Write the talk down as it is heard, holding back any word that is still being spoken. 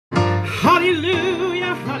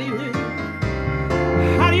Hallelujah, hallelujah,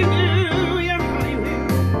 hallelujah, hallelujah,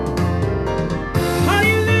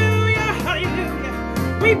 hallelujah,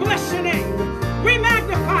 hallelujah. We bless your name. We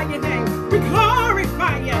magnify your name. We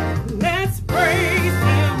glorify you. Let's praise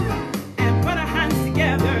him and put our hands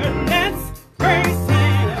together. Let's praise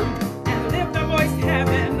him and lift our voice to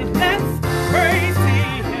heaven. Let's praise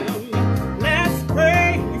him. Let's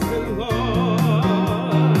praise the Lord.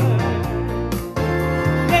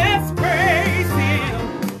 Let's praise him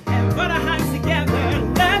and put our hands together.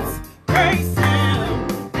 Let's praise him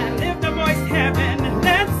and lift our voice to heaven.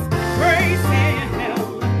 Let's praise him.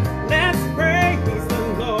 Let's praise the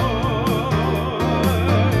Lord.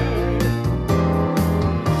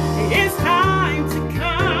 It's time to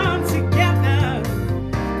come together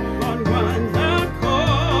on one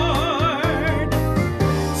accord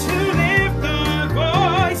to lift our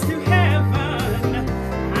voice to heaven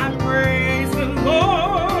and praise the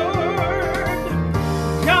Lord.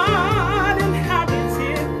 God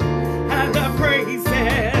inhabited the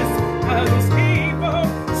praises of his people.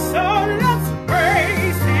 So let's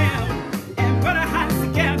praise him and put our hands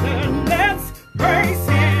together. Let's praise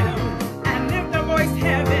him and lift our voice to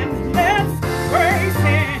heaven. Let's praise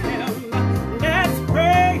him. Let's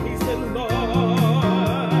praise the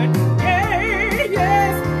Lord. Yeah,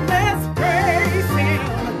 yes, let's praise him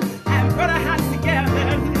and put our hands together.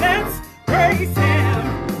 Let's praise him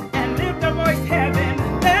and lift our voice to heaven.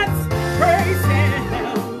 Let's praise him.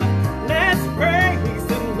 Let's praise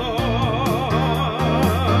the Lord.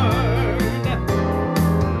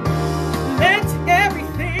 Let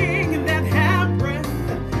everything that have breath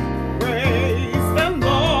praise the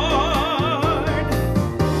Lord,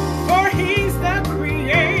 for he's the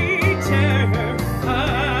creator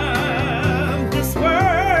of this world.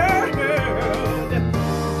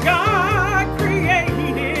 God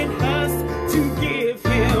created us to give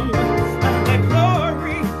him the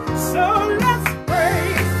glory. So let's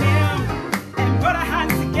praise him and put our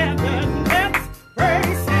hands together. Let's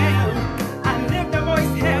praise him and lift our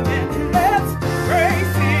voice to heaven. Let's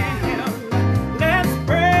praise him. Let's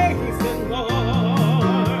praise the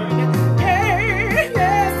Lord. Yeah,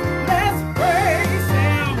 yes, let's praise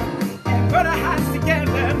him and put our hands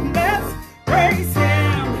together. Let's praise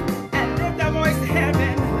him and lift our voice to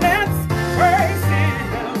heaven. Let's praise him.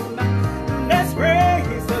 Let's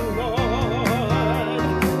praise the Lord.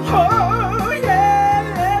 Oh yeah,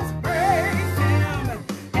 let's praise him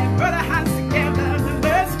and put our hands together.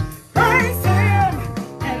 Let's praise him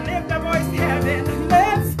and lift our voice to heaven.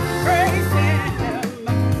 Let's praise him.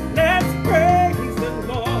 Let's praise the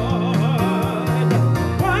Lord.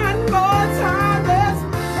 One more time, let's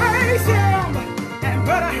praise him and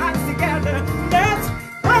put our hands together. Let's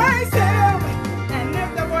praise him and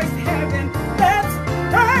lift our voice to heaven. Let's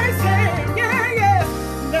praise him. Yeah, yes.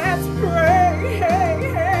 Let's praise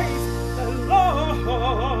the Lord.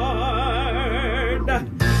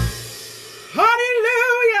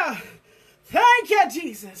 Hallelujah. Thank you,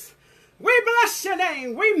 Jesus. We bless your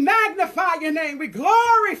name. We magnify your name. We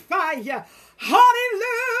glorify you.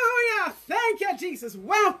 Hallelujah. Thank you, Jesus.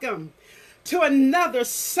 Welcome to another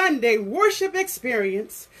Sunday worship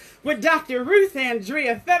experience with Dr. Ruth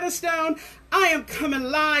Andrea Featherstone. I am coming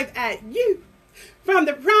live at you from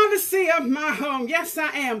the privacy of my home. Yes,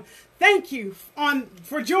 I am. Thank you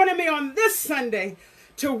for joining me on this Sunday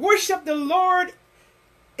to worship the Lord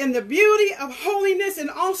in the beauty of holiness and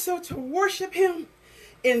also to worship him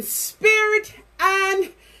in spirit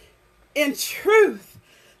and in truth.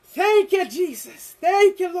 Thank you, Jesus.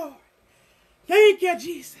 Thank you, Lord. Thank you,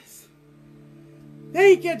 Jesus.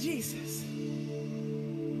 Thank you, Jesus.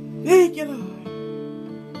 Thank you, Lord.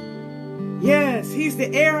 Yes, he's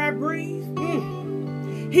the air I breathe.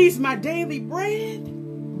 He's my daily bread.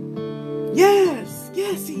 Yes,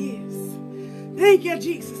 yes, he is. Thank you,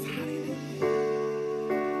 Jesus. Hallelujah.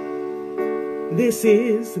 This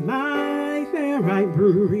is my air I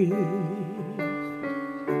breathe.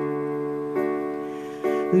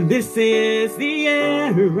 This is the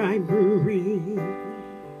air I breathe.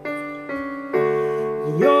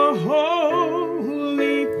 Your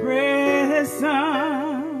holy presence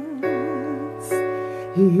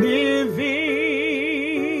living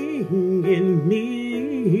in me.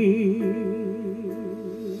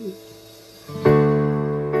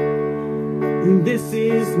 This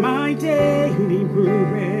is my daily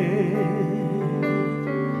bread.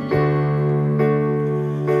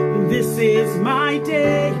 This is my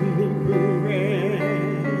daily bread.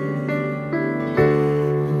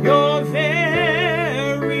 Your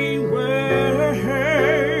very word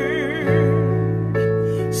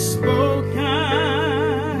spoken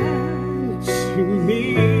to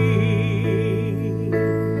me.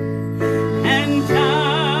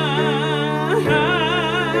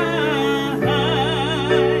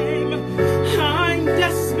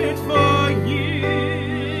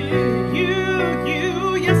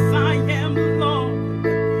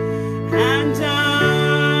 and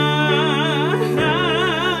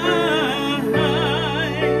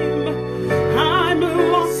I'm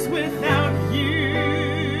lost without you.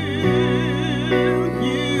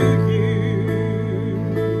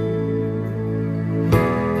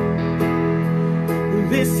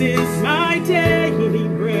 This is my daily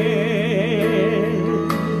bread.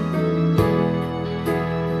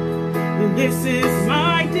 This is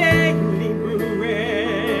my daily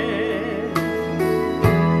bread.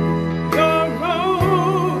 Your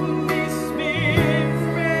Holy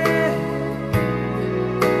Spirit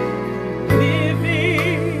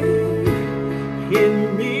living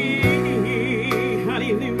in me.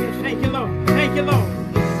 Hallelujah. Thank you, Lord. Thank you, Lord.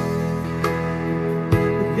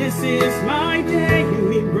 This is my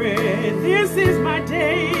daily bread. This is my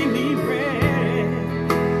daily bread.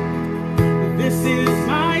 This is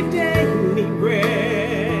my daily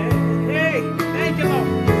bread. Hey, thank you, Lord.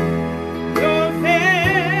 Your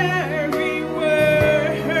very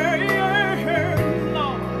word,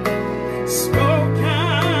 Lord, spoken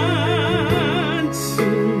to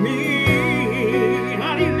me.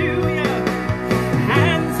 Hallelujah.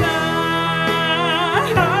 And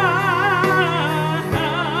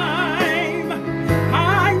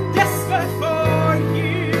I'm desperate for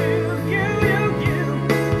you.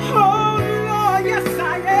 Oh Lord, yes I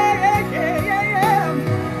am.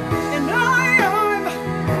 And Lord,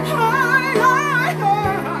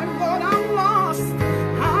 I'm lost.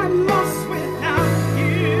 I'm lost without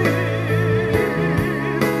you.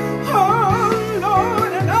 Oh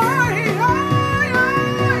Lord, and Lord,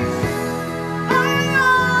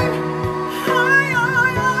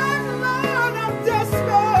 I'm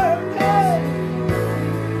desperate.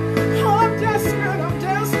 I'm desperate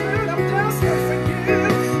for you.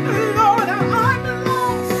 Lord, I'm lost.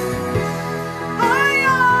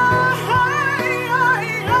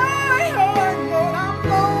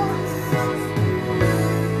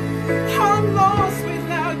 Lord, I'm lost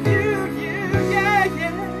without you. Yeah.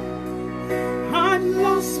 I'm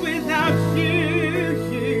lost without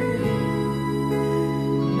you.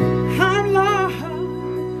 I'm lost.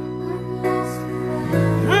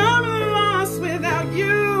 I'm lost without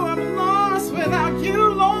you. I'm lost without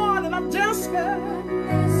you, Lord, and I'm desperate.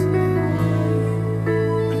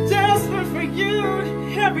 I'm desperate for you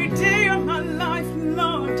every day of my life,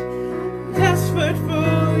 Lord. Desperate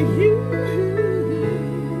for you.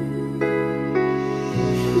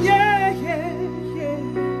 Yeah.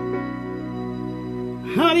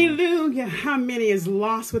 Hallelujah. How many is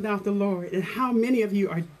lost without the Lord? And how many of you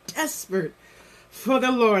are desperate for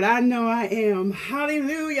the Lord? I know I am.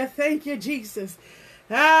 Hallelujah. Thank you, Jesus.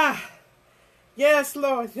 Yes,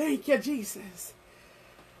 Lord. Thank you, Jesus.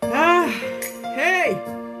 Hey.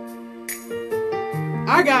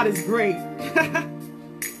 Our God is great.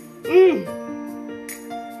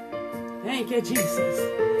 Thank you, Jesus.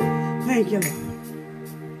 Thank you, Lord.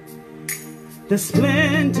 The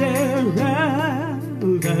splendor of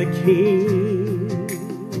the King,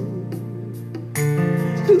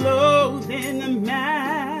 clothed in the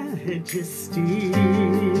majesty.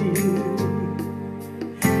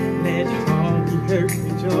 Let all the earth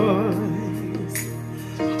rejoice,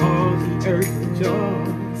 all the earth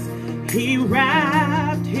rejoice. He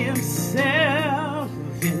wrapped himself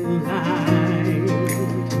in light,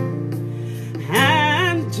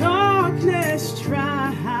 and darkness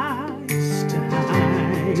tries to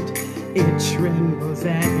hide. It trembles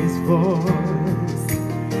at his voice.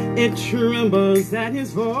 It trembles at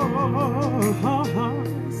his voice.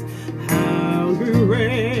 How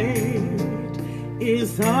great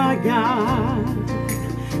is our God.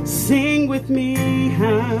 Sing with me,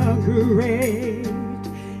 how great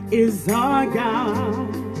is our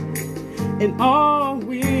God. And all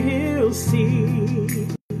will see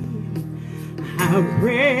how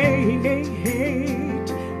great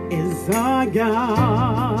is our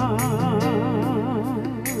God.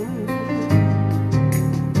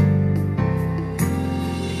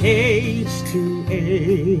 Age to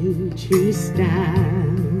age he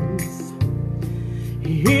stands,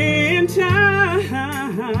 in time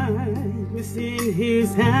is in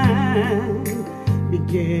his hand,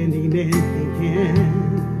 beginning in the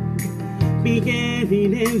end,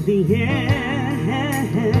 beginning in the end.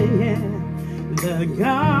 The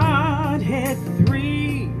Godhead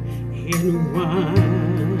three in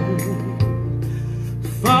one,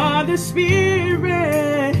 Father,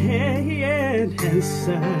 Spirit, and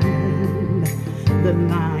Son, the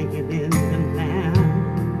Lion and the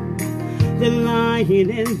Lamb, the Lion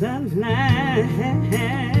and the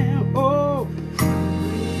Lamb. Oh,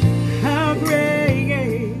 how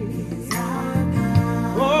great!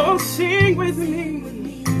 Oh, sing with me.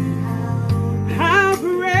 How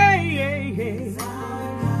great!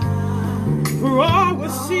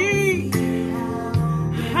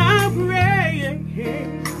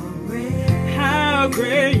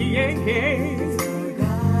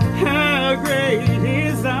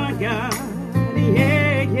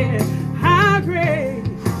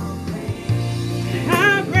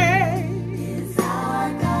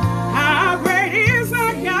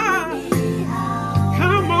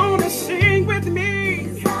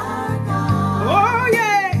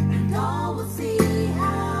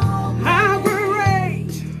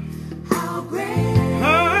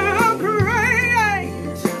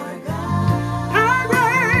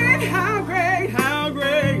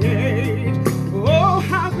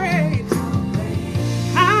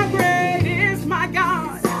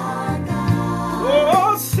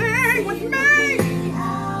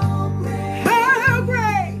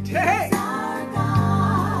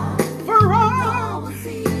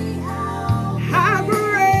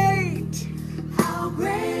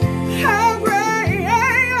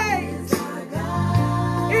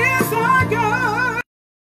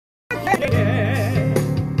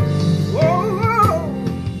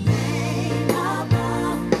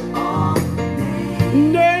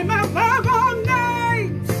 Name above all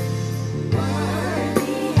names.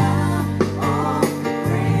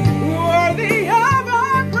 Worthy of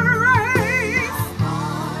all praise.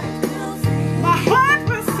 My heart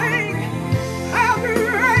will sing. How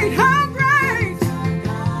great, how great,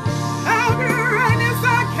 how great is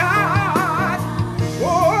our God.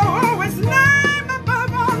 Oh, his name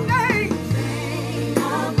above all names.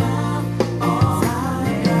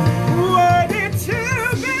 Worthy to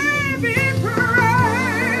be praised.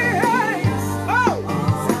 Oh,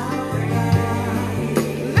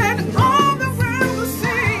 let all the world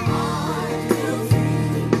sing.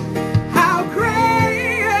 How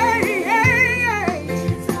great,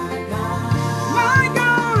 my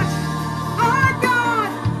God, our God,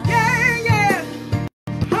 yeah, yeah.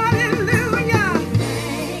 Hallelujah.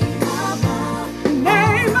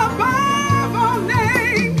 Name above all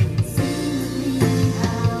names.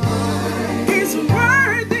 He's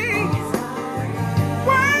worthy,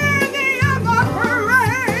 worthy of our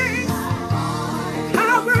praise.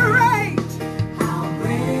 How great,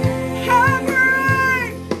 how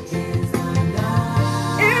great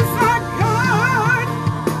is our God.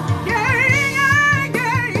 Yeah, yeah,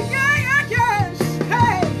 yeah, yeah, yes.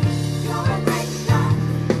 Hey,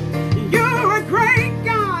 you're a great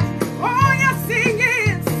God. Oh, yes, he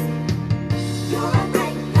is.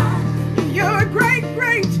 You're a great,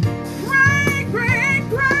 great, great, great,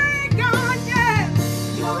 great God, yes.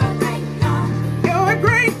 You're a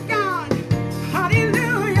great God.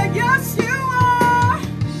 Hallelujah, yes, you are.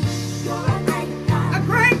 A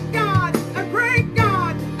great God, a great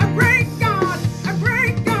God, a great God, a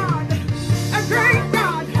great God, a great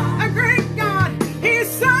God, a great God. He's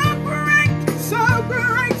so great, so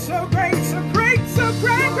great, so great, so great, so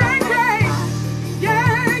great, great, great.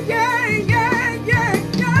 Yeah, yeah, yeah, yeah,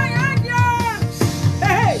 yeah, yeah, yes.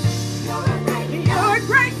 Hey, you're a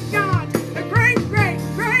great God, a great, great,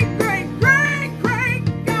 great, great, great, great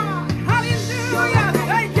God. Hallelujah,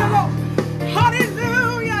 thank you, Lord.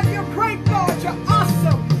 Hallelujah, you're great, Lord. You're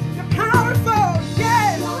awesome. You're powerful.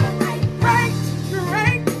 Yes. Great,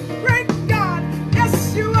 great, great God. Yes,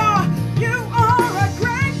 you are. You are a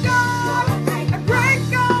great God. A great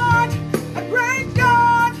God. A great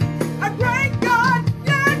God. A great God.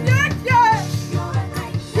 Yeah, yeah, yes.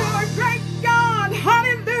 You're a great God.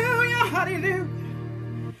 Hallelujah, hallelujah.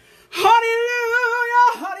 Hallelujah,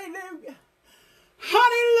 hallelujah.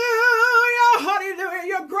 Hallelujah, hallelujah.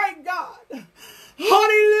 You're a great God.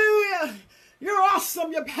 Hallelujah. You're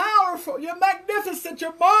awesome. You're powerful. You're magnificent.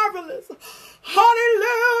 You're marvelous.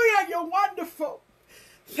 Hallelujah. You're wonderful.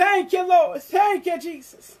 Thank you, Lord. Thank you,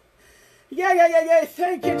 Jesus. Yeah, yeah, yeah, yeah.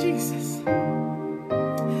 Thank you, Jesus.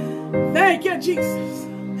 Thank you, Jesus.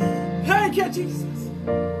 Thank you, Jesus.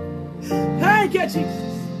 Thank you,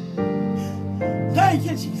 Jesus. Thank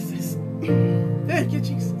you, Jesus. Thank you,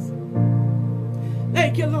 Jesus.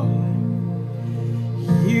 Thank you, Lord.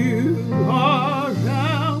 You are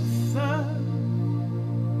Alpha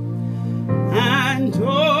and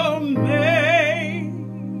Omega.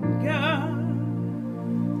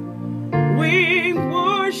 We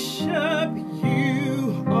worship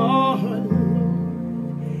you, our Lord.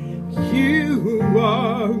 You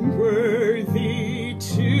are worthy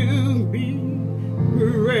to be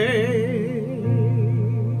praised.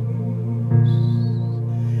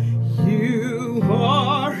 You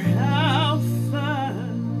are Alpha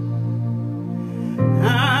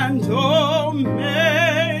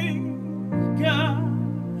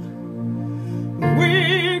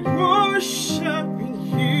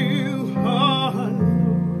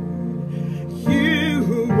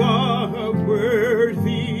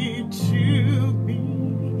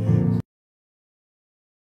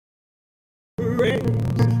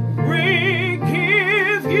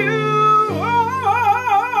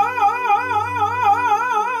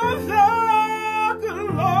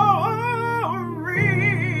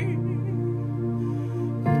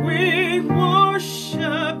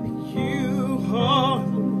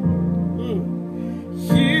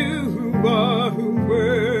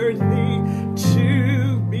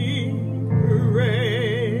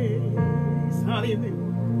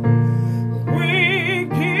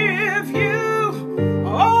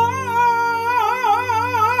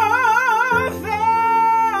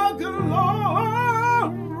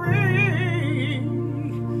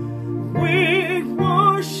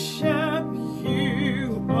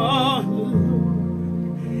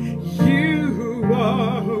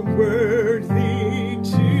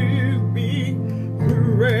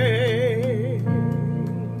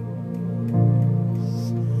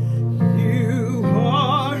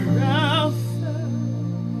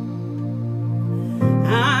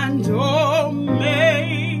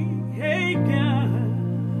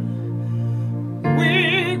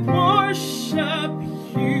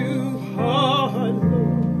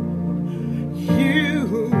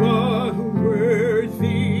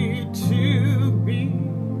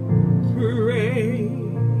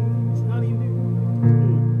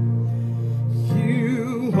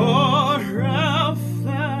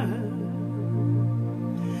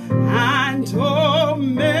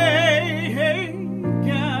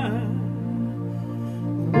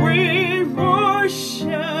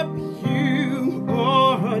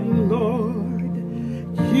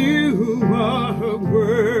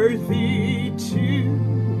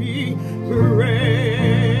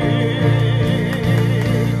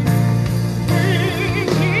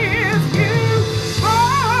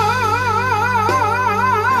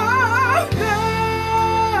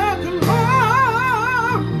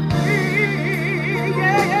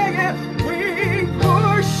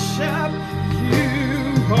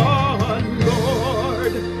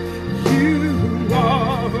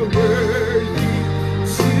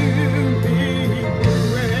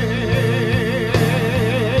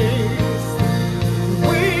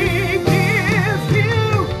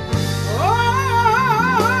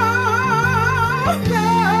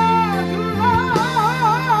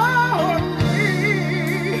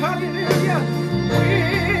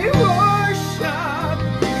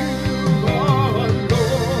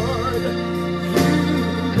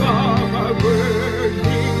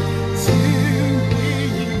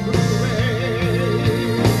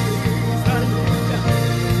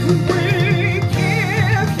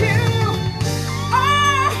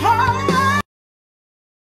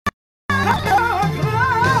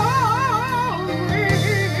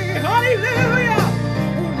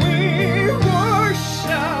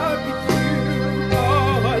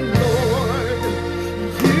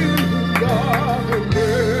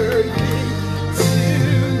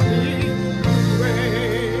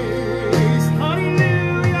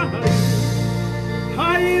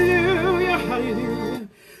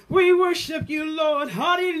worship you, Lord.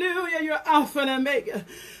 Hallelujah. You're Alpha and Omega,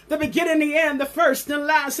 the beginning, the end, the first and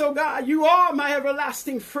last. Oh God, you are my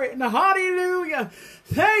everlasting friend. Hallelujah.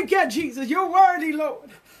 Thank you, Jesus. You're worthy, Lord.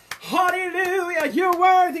 Hallelujah. You're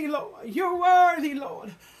worthy, Lord. You're worthy,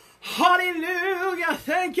 Lord. Hallelujah.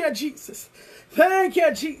 Thank you, Jesus. Thank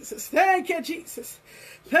you, Jesus. Thank you, Jesus.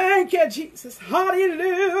 Thank you, Jesus.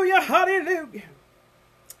 Hallelujah. Hallelujah.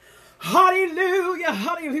 Hallelujah.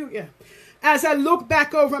 Hallelujah. As I look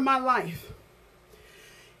back over my life,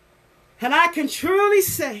 and I can truly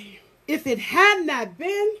say, if it had not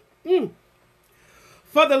been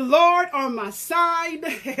for the Lord on my side,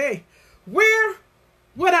 where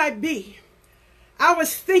would I be? I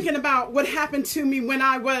was thinking about what happened to me when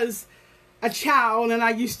I was a child, and I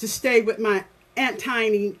used to stay with my Aunt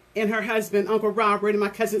Tiny and her husband, Uncle Robert, and my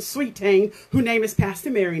cousin Sweet Tane, whose name is Pastor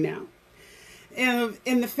Mary now. And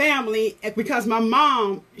in the family, because my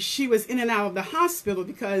mom, she was in and out of the hospital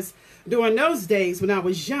because during those days when I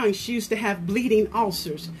was young, she used to have bleeding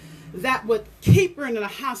ulcers that would keep her in the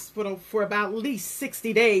hospital for about at least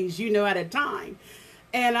 60 days, at a time.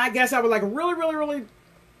 And I guess I was like a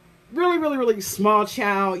really small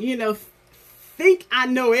child, think I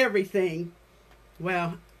know everything.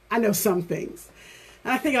 Well, I know some things.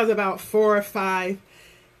 And I think I was about 4 or 5.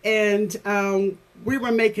 And we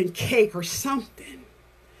were making cake or something.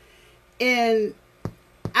 And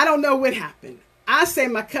I don't know what happened. I say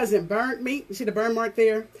my cousin burned me. You see the burn mark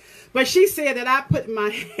there? But she said that I put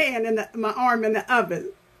my my arm in the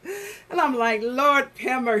oven. And I'm like, Lord,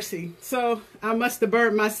 have mercy. So I must have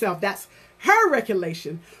burned myself. That's her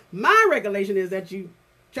recollection. My recollection is that you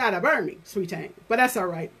tried to burn me, Sweet Tang. But that's all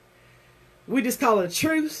right. We just call it a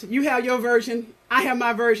truce. You have your version. I have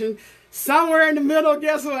my version. Somewhere in the middle,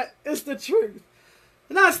 guess what? It's the truth.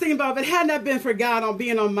 And I was thinking about, if it had not been for God on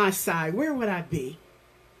being on my side, where would I be?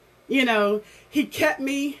 He kept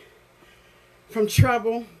me from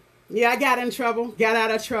trouble. Yeah, I got in trouble, got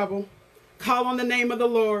out of trouble. Call on the name of the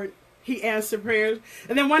Lord. He answered prayers.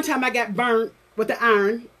 And then one time I got burnt with the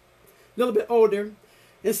iron, a little bit older.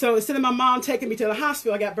 And so instead of my mom taking me to the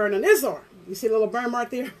hospital, I got burned on this arm. You see the little burn mark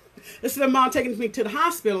there? Instead of mom taking me to the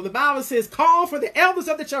hospital, the Bible says, call for the elders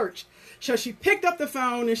of the church. So she picked up the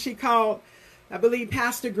phone and she called, I believe,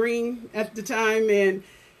 Pastor Green at the time, and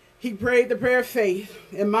he prayed the prayer of faith.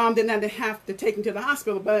 And mom did not have to take me to the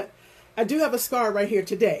hospital, but I do have a scar right here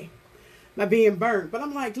today by being burned. But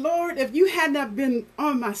I'm like, Lord, if you had not been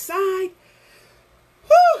on my side,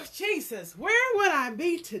 whoo, Jesus, where would I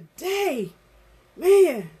be today?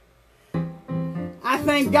 Man, I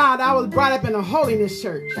thank God I was brought up in a holiness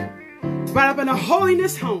church, brought up in a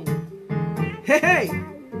holiness home. Hey,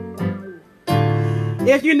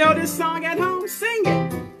 if you know this song at home, sing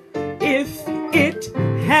it. If it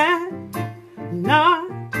had not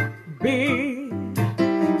been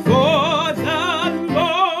for the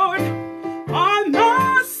Lord on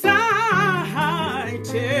my side,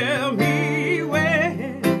 tell me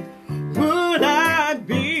where would I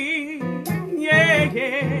be? Yeah,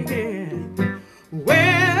 yeah, yeah.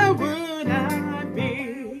 Where would I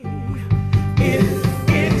be if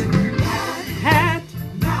it had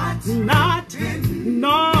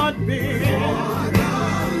not been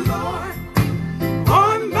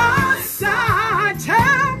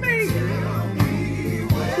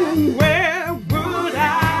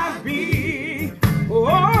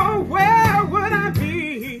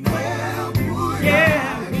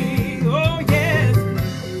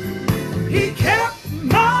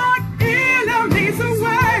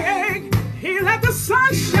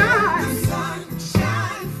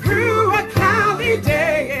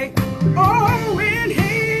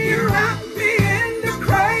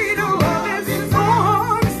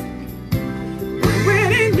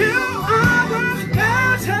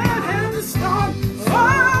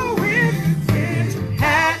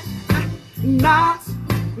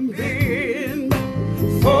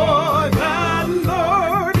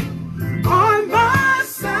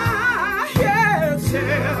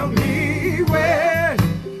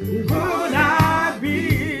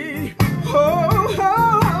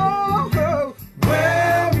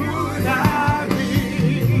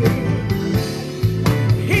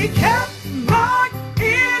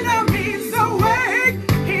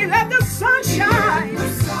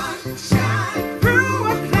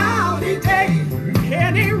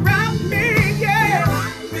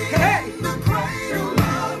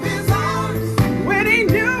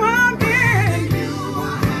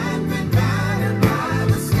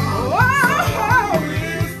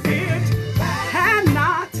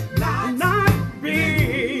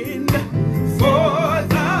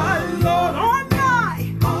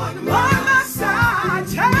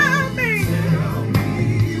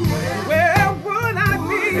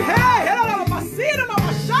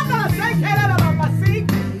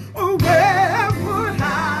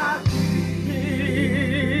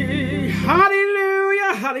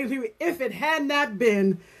if it had not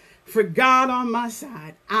been for God on my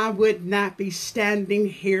side, I would not be standing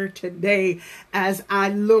here today as I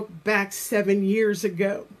look back 7 years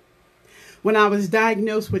ago when I was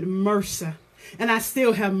diagnosed with MRSA, and I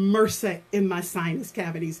still have MRSA in my sinus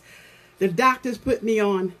cavities. The doctors put me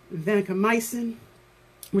on vancomycin,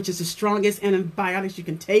 which is the strongest antibiotics you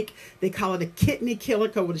can take. They call it a kidney killer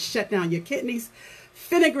because it will shut down your kidneys.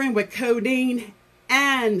 Phenergan with codeine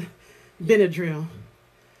and Benadryl.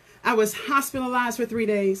 I was hospitalized for 3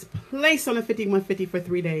 days, placed on a 5150 for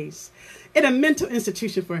 3 days, in a mental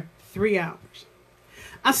institution for 3 hours.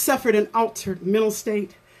 I suffered an altered mental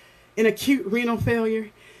state, an acute renal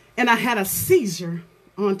failure, and I had a seizure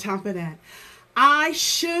on top of that. I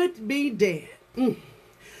should be dead,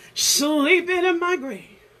 sleeping in my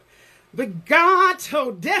grave. But God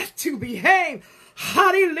told death to behave.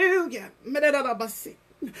 Hallelujah.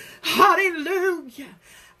 Hallelujah.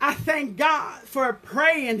 I thank God for a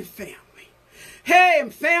praying family. Hey,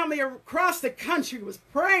 and family across the country was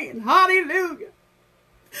praying. Hallelujah.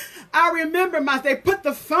 I remember they put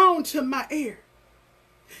the phone to my ear.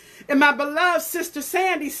 And my beloved sister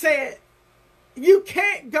Sandy said, you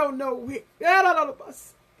can't go nowhere.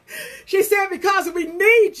 She said, because we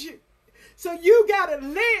need you. So you got to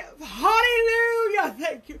live. Hallelujah.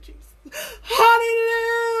 Thank you, Jesus.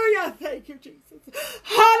 Hallelujah. Thank you, Jesus.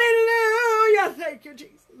 Hallelujah. Thank you,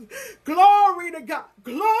 Jesus. Glory to God.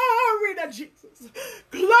 Glory to Jesus.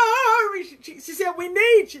 Glory to Jesus. She said, we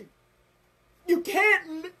need you. You can't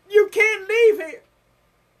leave here.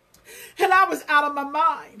 And I was out of my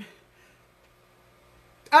mind.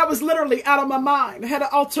 I was literally out of my mind. I had an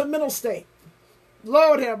altered mental state.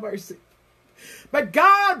 Lord have mercy. But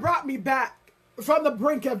God brought me back from the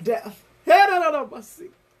brink of death. And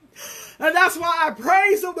that's why I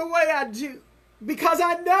praise him the way I do. Because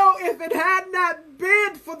I know if it had not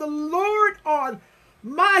been for the Lord on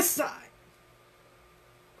my side,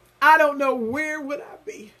 I don't know where would I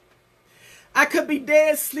be. I could be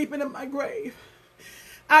dead, sleeping in my grave.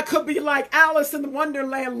 I could be like Alice in the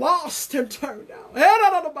Wonderland, lost and turned out.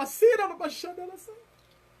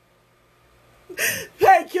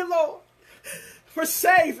 Thank you, Lord, for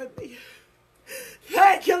saving me.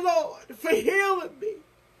 Thank you, Lord, for healing me.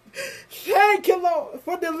 Thank you, Lord,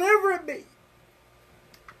 for delivering me.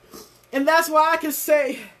 And that's why I can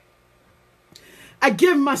say, I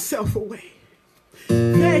give myself away.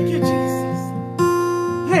 Thank you, Jesus.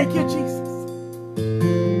 Thank you, Jesus.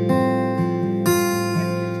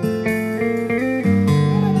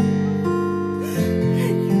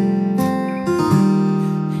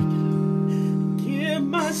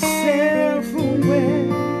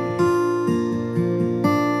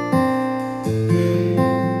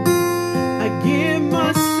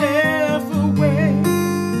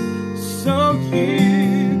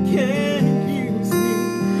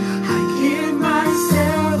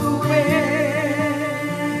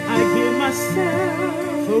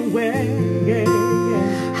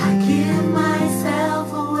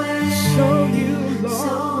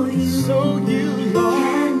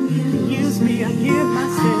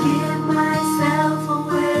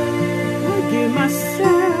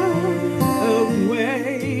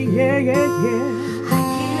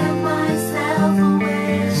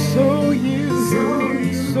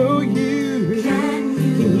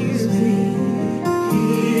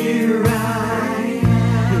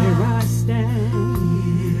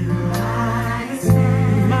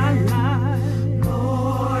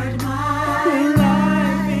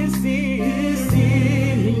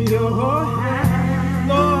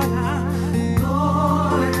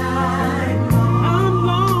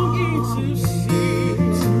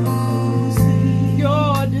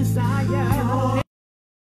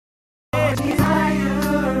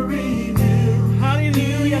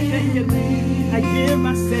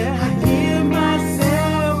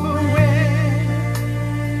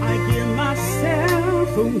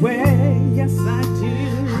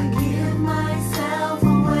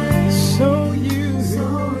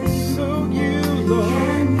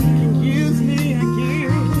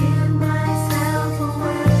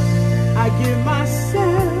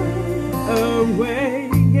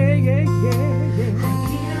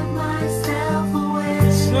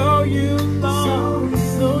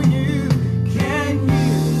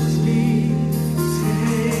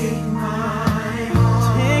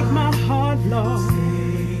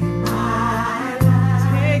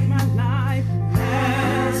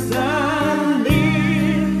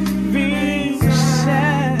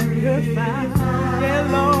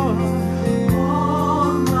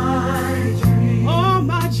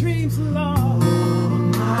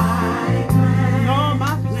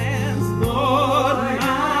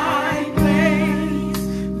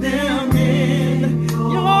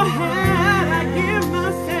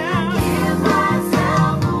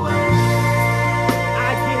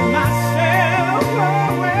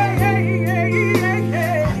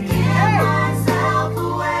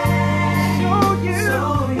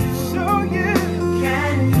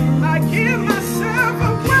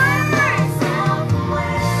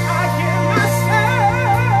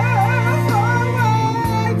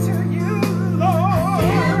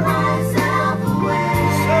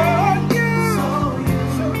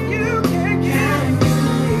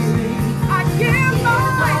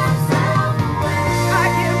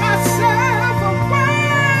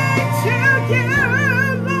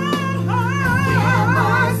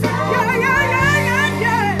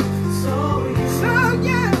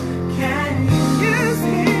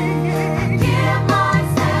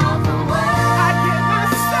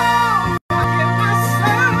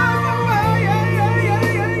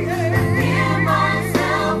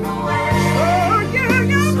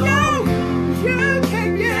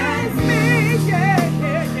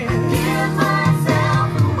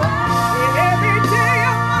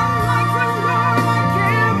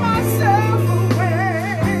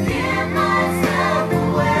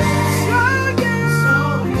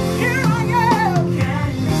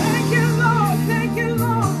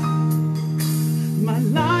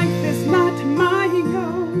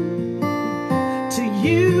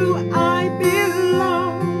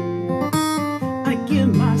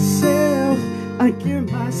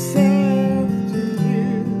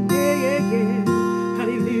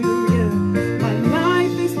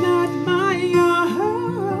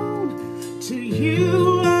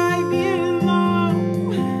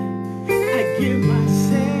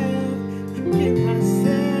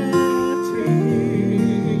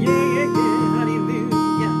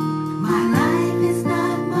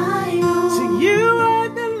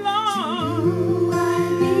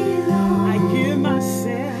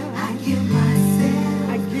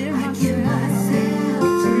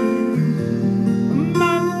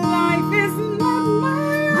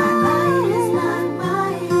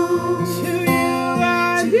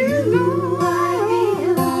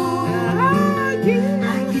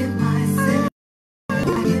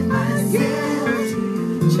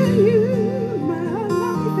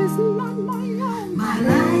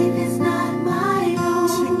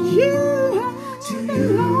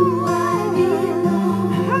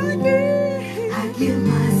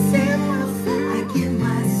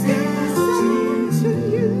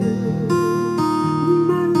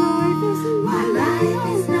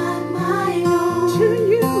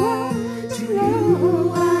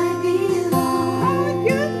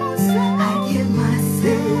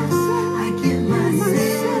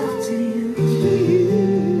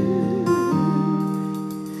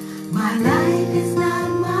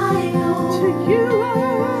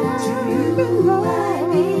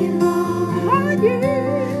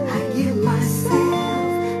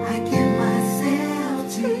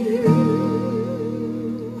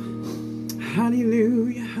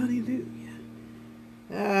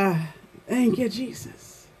 you,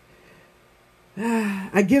 Jesus.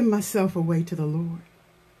 I give myself away to the Lord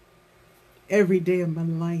every day of my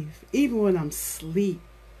life, even when I'm asleep.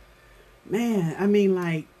 Man, I mean,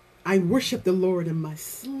 like, I worship the Lord in my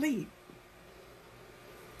sleep.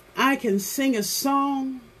 I can sing a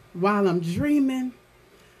song while I'm dreaming,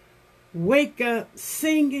 wake up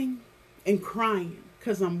singing and crying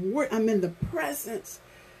because I'm in the presence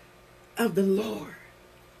of the Lord.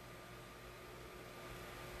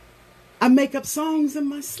 I make up songs in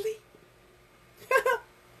my sleep.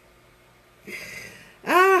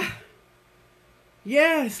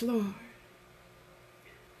 Yes, Lord.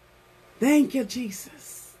 Thank you,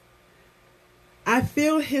 Jesus. I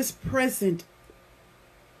feel his presence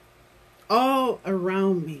all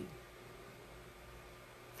around me.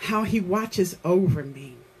 How he watches over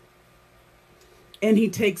me. And he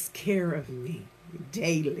takes care of me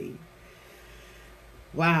daily.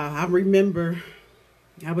 Wow, I remember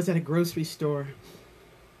I was at a grocery store.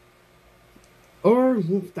 Or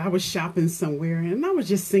I was shopping somewhere and I was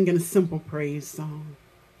just singing a simple praise song.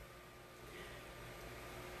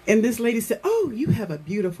 And this lady said, "Oh, you have a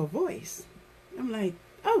beautiful voice." I'm like,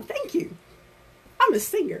 "Oh, thank you. I'm a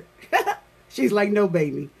singer." She's like, "No,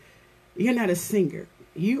 baby, you're not a singer.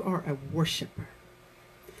 You are a worshiper.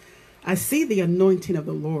 I see the anointing of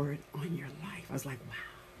the Lord on your life." I was like, wow.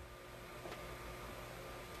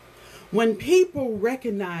 When people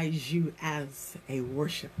recognize you as a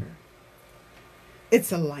worshiper,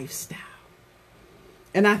 it's a lifestyle.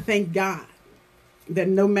 And I thank God that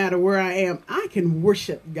no matter where I am, I can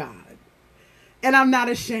worship God. And I'm not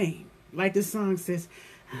ashamed. Like the song says,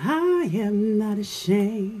 I am not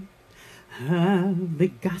ashamed of the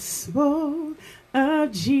gospel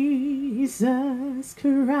of Jesus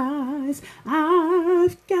Christ.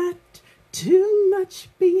 I've got too much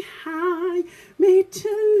behind me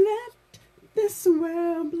to let this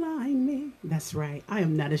world blind me. That's right. I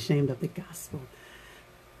am not ashamed of the gospel.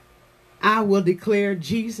 I will declare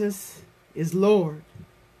Jesus is Lord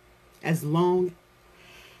as long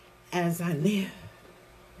as I live.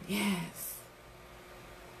 Yes.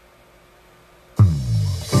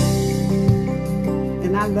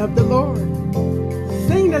 And I love the Lord.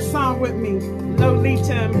 Sing the song with me.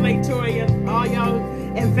 Lolita and Latoya, all y'all,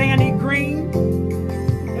 and Vanny Green.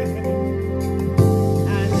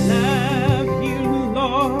 I love you,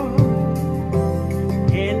 Lord,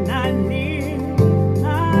 and I need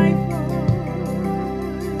my voice.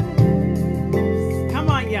 Come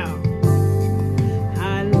on, y'all.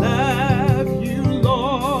 I love you,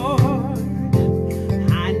 Lord,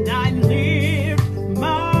 and I lift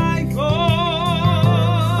my voice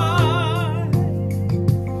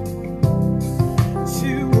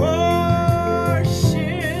to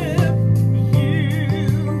worship you.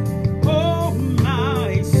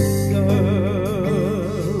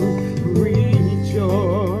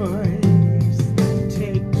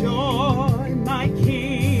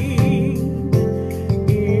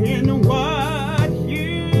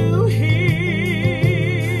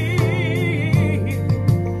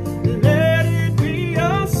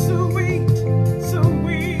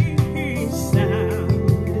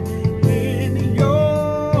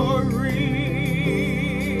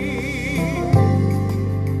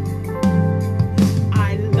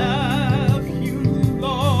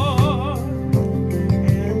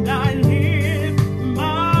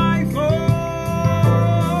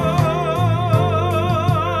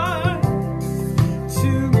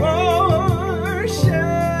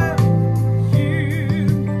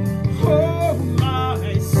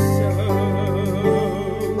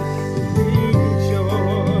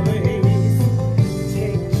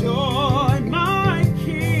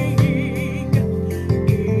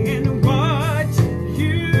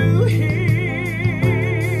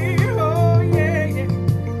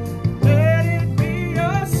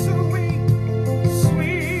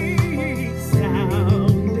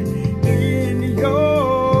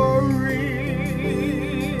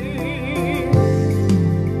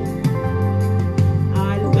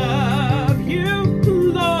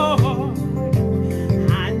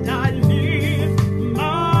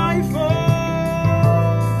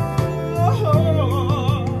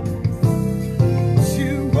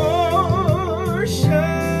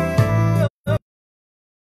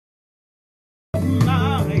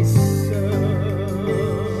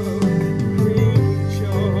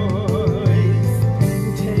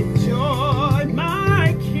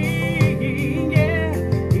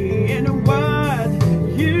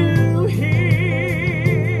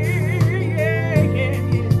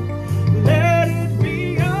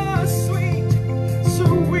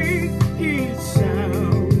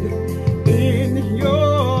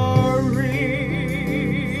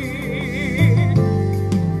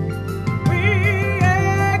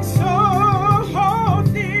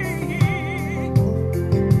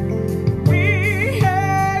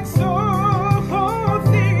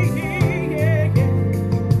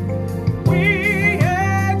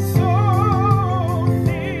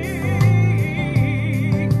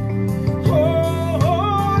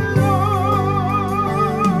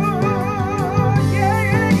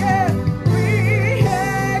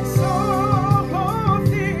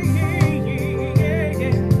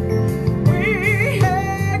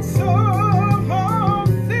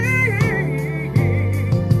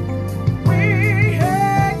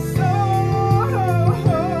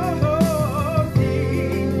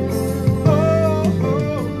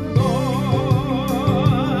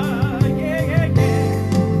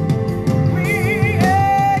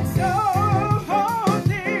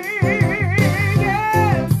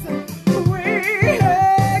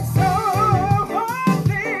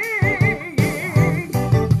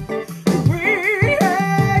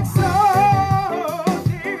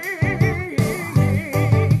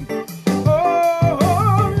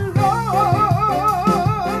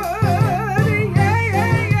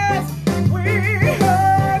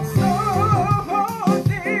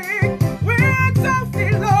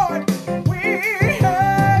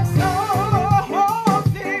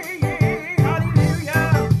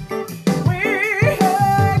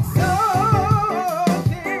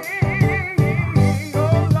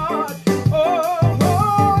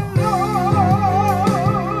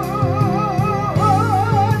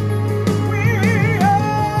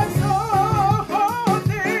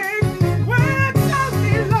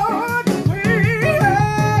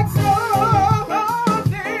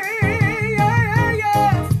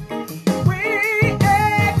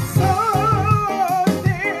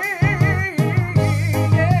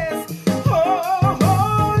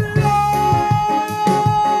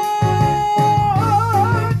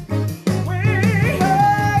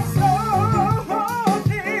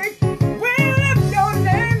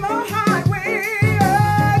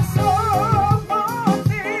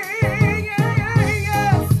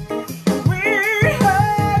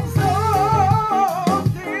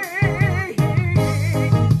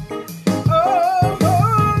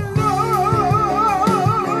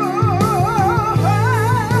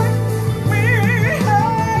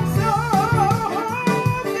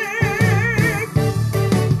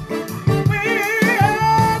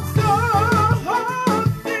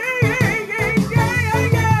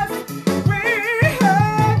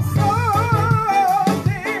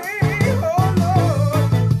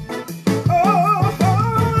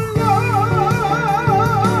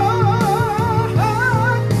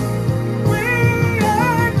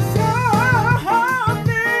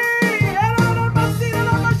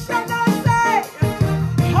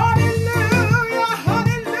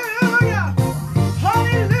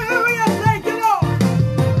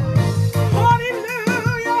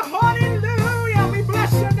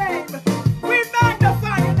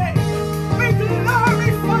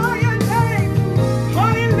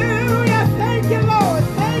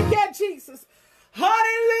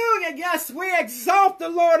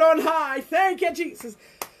 high. Thank you, Jesus.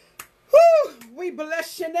 Woo! We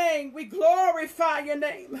bless your name. We glorify your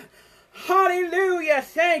name. Hallelujah.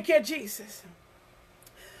 Thank you, Jesus.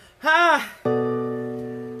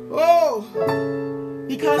 Oh,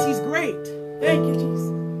 because he's great. Thank you,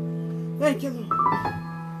 Jesus. Thank you, Lord.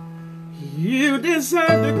 You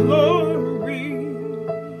deserve the glory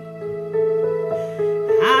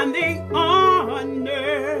and the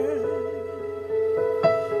honor.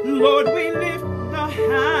 Lord, we lift our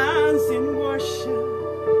hands in worship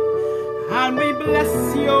and we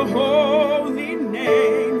bless your holy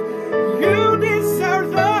name. You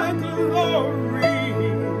deserve the glory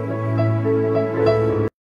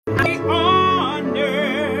and the honor.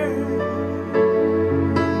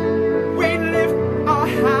 We lift our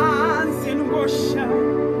hands in worship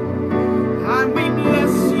and we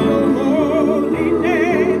bless your holy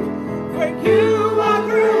name. For you are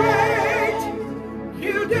great.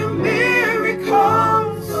 You do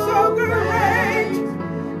miracles so great.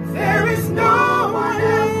 There is no one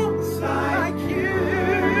else like you.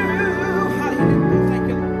 Hallelujah. Thank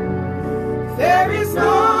you, Lord. There is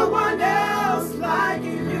no one else like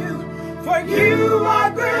you. For you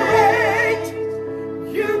are great.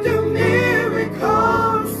 You do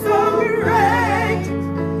miracles so great.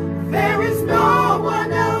 There is no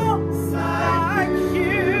one else like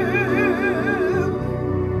you.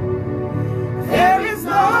 There is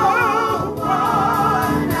no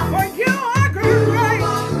one else. For you are great.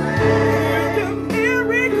 You do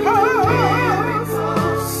miracles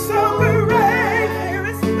so great. There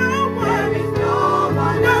is no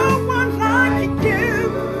one like you.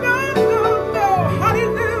 No, no, no.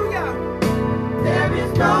 Hallelujah. There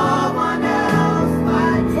is no one else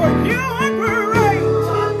like you. For you are great.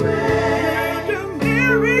 You do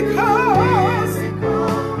miracles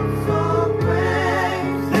so great.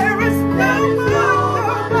 There is no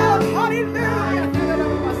one else. Hallelujah.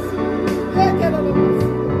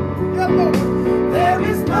 There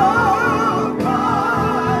is no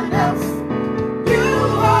one else. You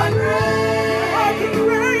are great.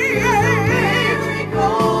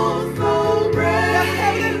 Miracles so great. The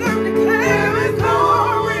heaven and earth declare His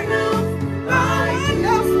glory. No one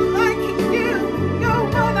else like you. No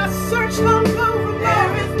one I searched all over.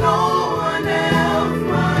 There is no one else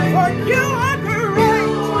like you. For you are great.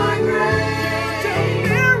 You are great. You do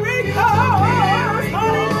miracles.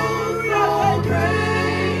 Hallelujah.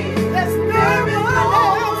 There's no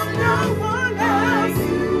one else.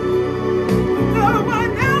 No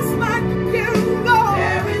one else like you, Lord.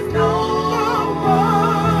 There is no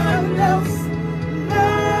one else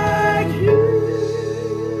like you.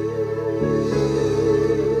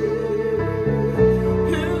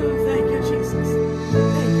 Thank you, Jesus.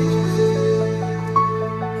 Thank you, Jesus.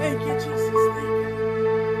 Thank you, Jesus. Thank you.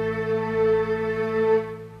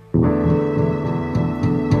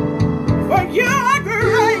 For you are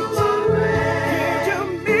great. You do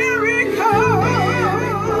miracles.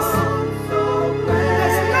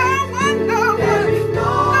 There's no one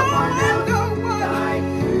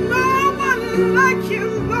like you,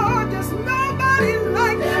 Lord. There's nobody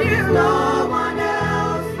like you. No one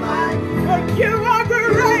else like you. For you are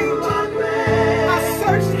great. I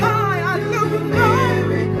searched high, I looked low.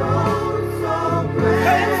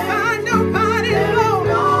 Couldn't find nobody, Lord.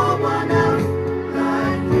 No one else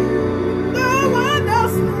like you. No one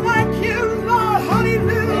else like you, Lord.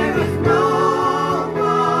 Hallelujah. There is no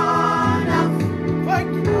one else like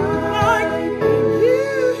you.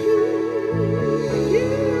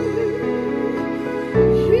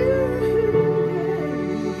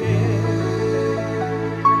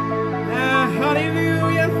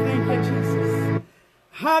 Hallelujah. Thank you, Jesus.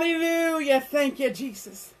 Hallelujah. Thank you,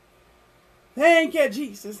 Jesus. Thank you,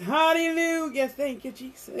 Jesus. Hallelujah. Thank you,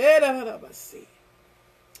 Jesus.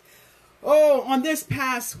 Oh, on this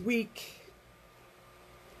past week,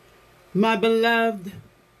 my beloved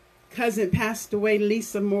cousin passed away,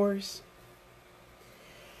 Lisa Morris.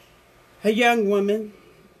 A young woman.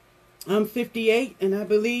 I'm 58, and I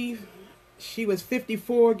believe she was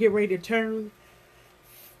 54, get ready to turn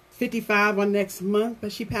 55 on next month,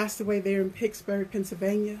 but she passed away there in Pittsburgh,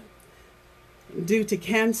 Pennsylvania, due to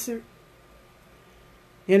cancer.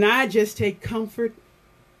 And I just take comfort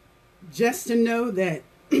just to know that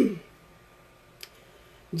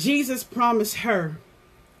Jesus promised her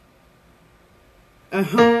a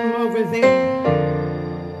home over there.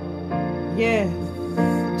 Yes,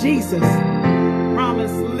 Jesus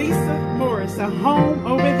promised Lisa Morris a home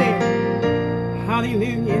over there.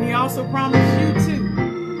 Hallelujah. And he also promised you too.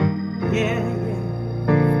 Yeah.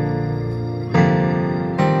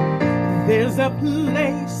 There's a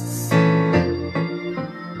place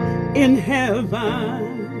in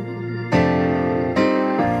heaven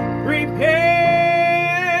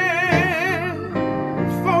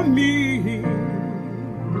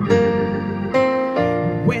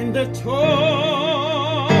when the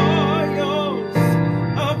toils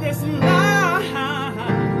of this life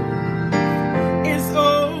is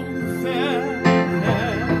over,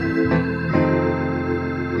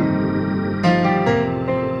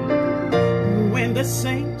 when the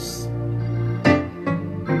saints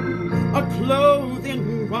are clothed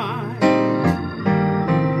in white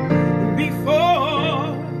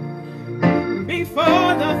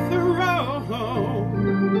before the throne,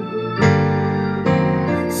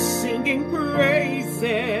 singing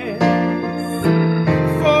praises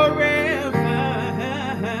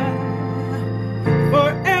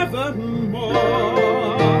forevermore.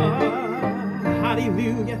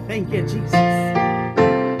 Hallelujah. Thank you, Jesus.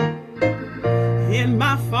 In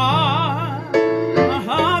my Father's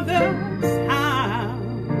house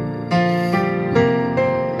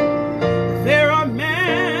there are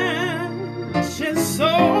mansions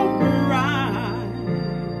so bright.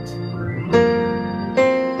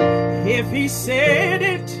 If he said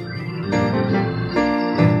it,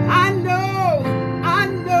 I know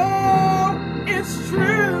it's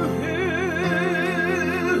true.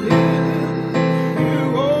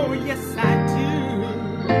 Oh, yes, I do.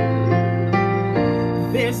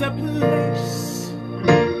 There's a place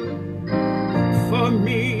for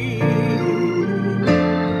me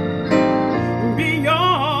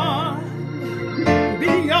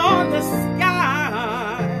beyond the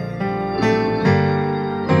sky.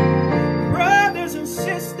 Brothers and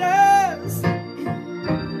sisters,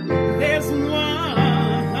 there's one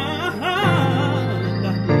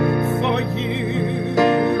for you.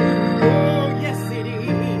 Oh, yes it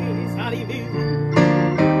is. Hallelujah.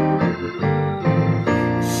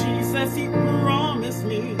 Jesus, he promised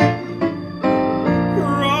me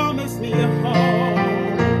a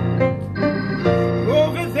home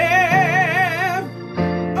over there.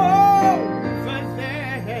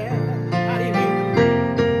 Hallelujah.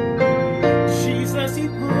 Jesus, he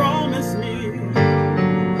promised me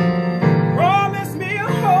a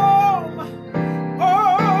home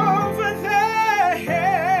over there.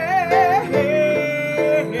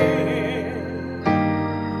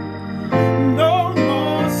 No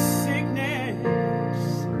more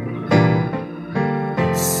sickness,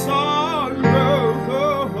 sorrows,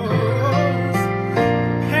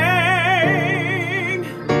 pain,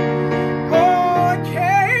 or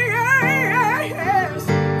cares.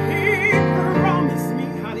 He promised me,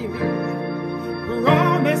 hallelujah,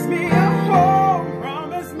 promised me a home,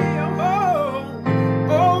 promised me a home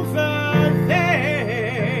over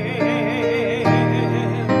there.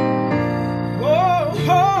 Oh,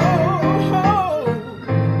 oh,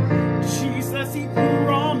 oh. Jesus, he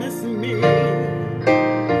promised me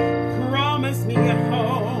a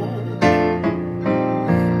home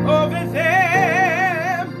over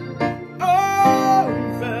there,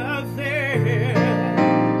 over there.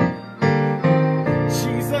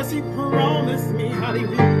 Jesus, he promised me,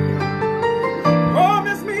 hallelujah,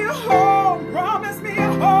 promised me a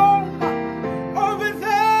home over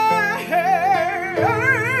there.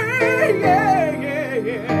 Yeah, yeah,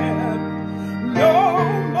 yeah. No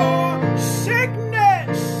more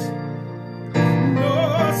sickness,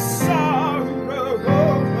 no sorrows,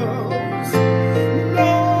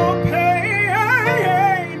 no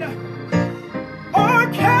pain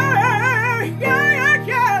or care.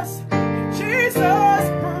 Yes, Jesus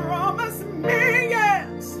promised me,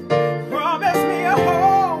 yes, promised me a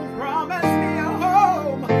home over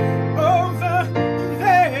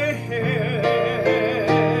there.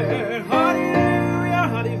 Hallelujah,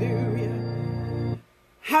 hallelujah.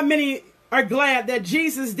 How many are glad that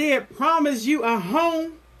Jesus did promise you a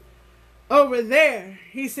home over there?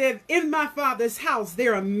 He said, in my Father's house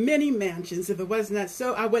there are many mansions. If it was not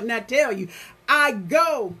so, I would not tell you. I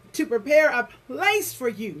go to prepare a place for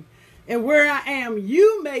you, and where I am,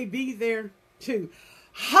 you may be there too.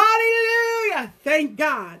 Hallelujah. Thank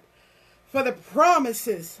God for the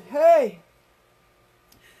promises, hey,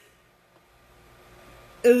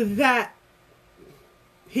 that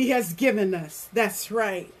he has given us. That's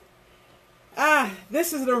right.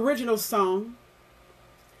 This is an original song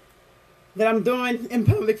that I'm doing in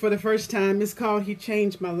public for the first time. It's called He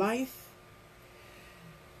Changed My Life.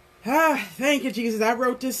 Thank you, Jesus. I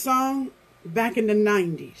wrote this song back in the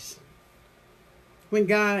 90s when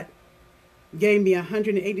God gave me a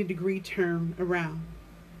 180-degree turn around.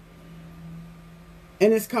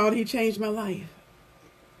 And it's called He Changed My Life.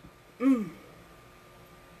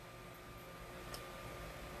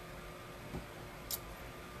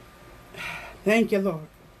 Thank you, Lord.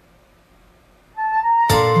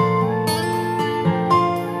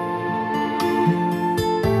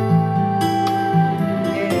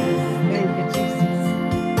 Yes, thank you, Jesus.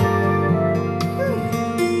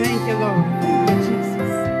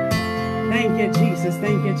 you, Jesus.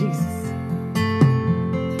 Thank you, Jesus.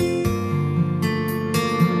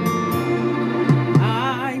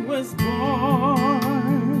 I was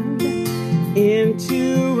born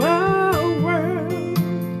into a world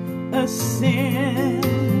of sin.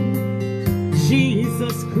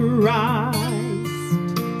 Jesus Christ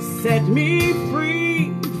set me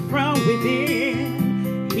free from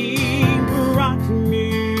within. He brought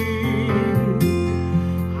me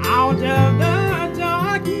out of the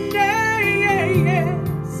darkness,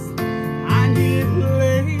 and He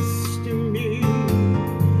placed me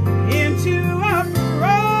into a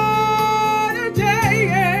brighter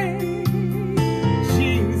day.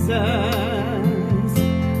 Jesus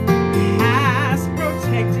has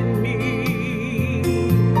protected me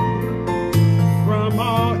from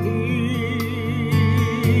all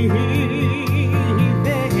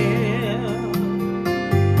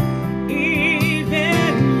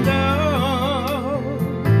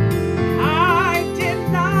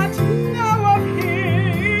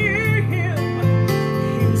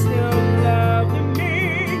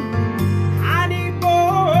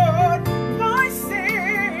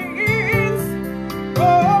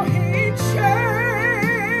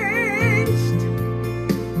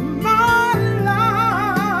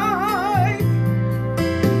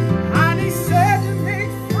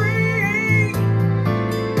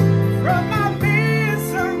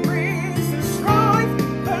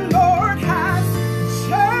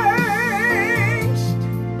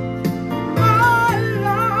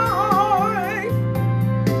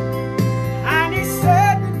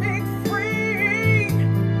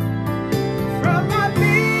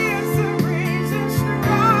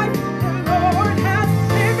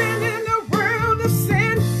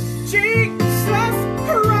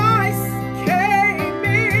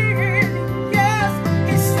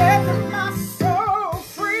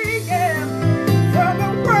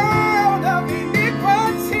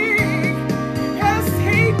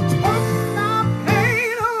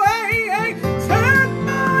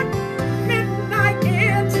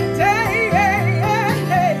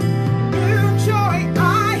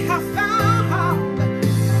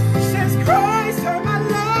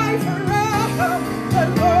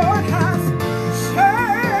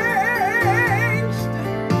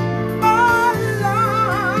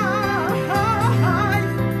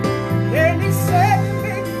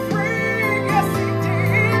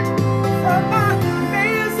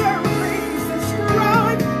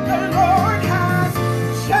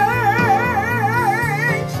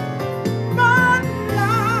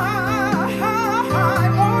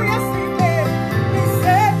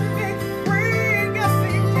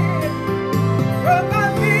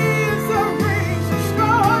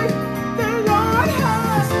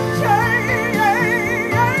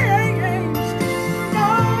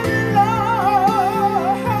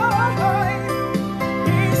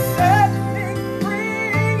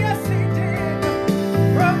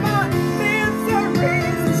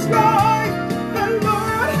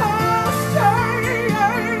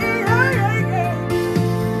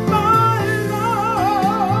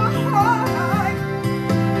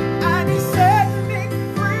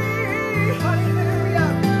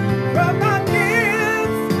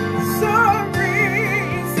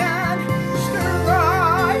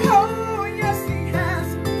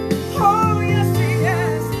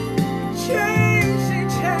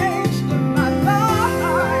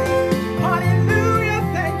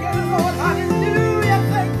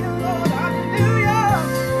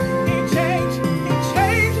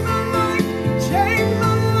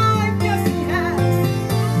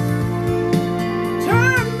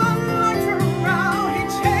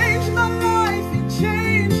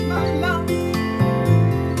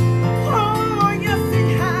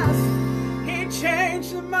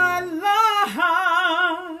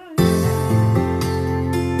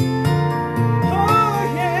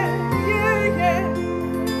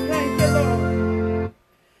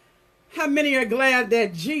many are glad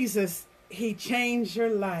that Jesus, He changed your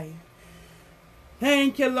life?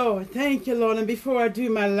 Thank you, Lord. Thank you, Lord. And before I do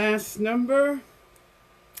my last number,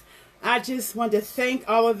 I just want to thank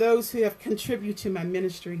all of those who have contributed to my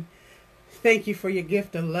ministry. Thank you for your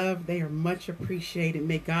gift of love. They are much appreciated.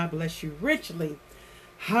 May God bless you richly.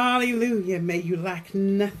 Hallelujah. May you lack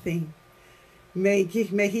nothing. May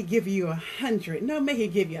He give you 100. No, may He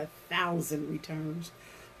give you 1,000 returns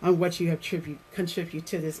on what you have contribute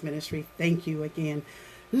to this ministry. Thank you again.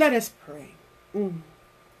 Let us pray.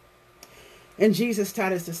 And Jesus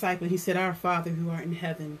taught His disciples, He said, Our Father who art in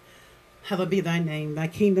heaven, hallowed be thy name. Thy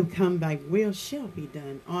kingdom come, thy will shall be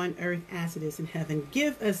done on earth as it is in heaven.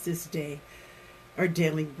 Give us this day our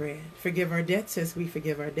daily bread. Forgive our debts as we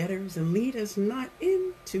forgive our debtors, and lead us not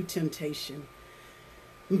into temptation,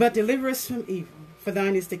 but deliver us from evil. For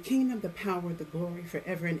thine is the kingdom, the power, the glory,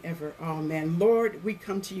 forever and ever. Amen. Lord, we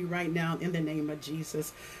come to you right now in the name of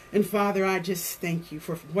Jesus. And Father, I just thank you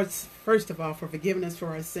for first of all, for forgiving us for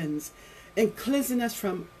our sins and cleansing us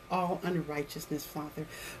from all unrighteousness, Father.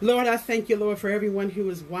 Lord, I thank you, Lord, for everyone who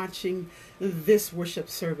is watching this worship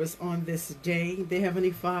service on this day, dear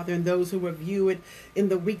Heavenly Father, and those who will view it in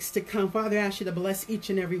the weeks to come. Father, I ask you to bless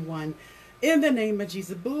each and every one. In the name of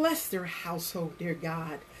Jesus, bless their household, dear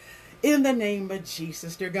God. In the name of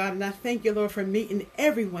Jesus, dear God. And I thank you, Lord, for meeting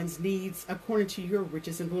everyone's needs according to your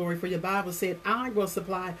riches and glory. For your Bible said, I will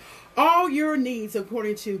supply all your needs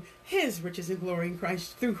according to his riches and glory in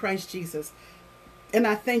Christ, through Christ Jesus. And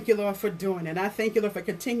I thank you, Lord, for doing it. I thank you, Lord, for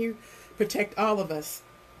continue to protect all of us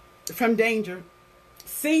from danger,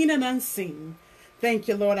 seen and unseen. Thank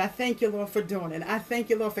you, Lord. I thank you, Lord, for doing it. I thank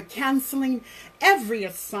you, Lord, for canceling every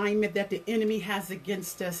assignment that the enemy has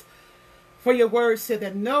against us. For your word said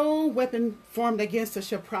that no weapon formed against us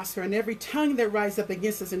shall prosper, and every tongue that rises up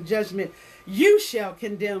against us in judgment, you shall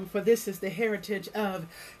condemn. For this is the heritage of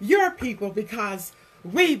your people, because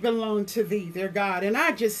we belong to thee, dear God. And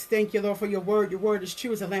I just thank you, Lord, for your word. Your word is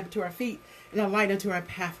true as a lamp to our feet and a light unto our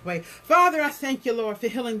pathway. Father, I thank you, Lord, for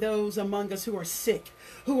healing those among us who are sick,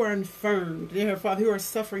 who are infirmed, dear Father, who are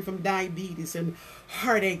suffering from diabetes and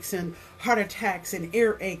heartaches and heart attacks and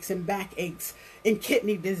ear aches and back aches and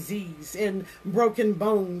kidney disease and broken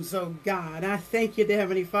bones, oh God. I thank you, dear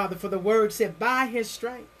Heavenly Father, for the word said, by his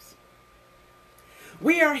stripes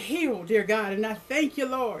we are healed, dear God. And I thank you,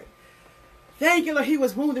 Lord. Thank you, Lord. He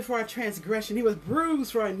was wounded for our transgression. He was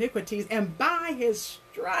bruised for our iniquities. And by his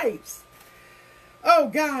stripes, oh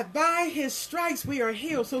God, by his stripes we are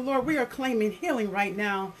healed. So Lord, we are claiming healing right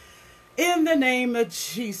now. In the name of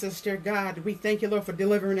Jesus, dear God, we thank you, Lord, for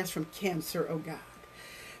delivering us from cancer, oh God.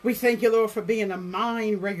 We thank you, Lord, for being a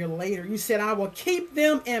mind regulator. You said, I will keep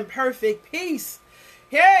them in perfect peace.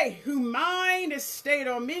 Hey, whose mind is stayed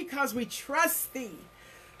on me, because we trust thee.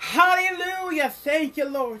 Hallelujah. Thank you,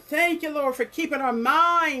 Lord. Thank you, Lord, for keeping our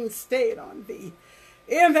minds stayed on thee.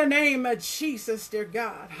 In the name of Jesus, dear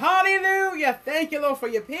God. Hallelujah. Thank you, Lord, for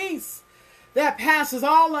your peace that passes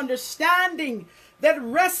all understanding, that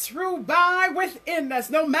rests through by within us,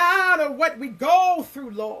 no matter what we go through,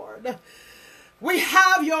 Lord. We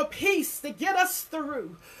have your peace to get us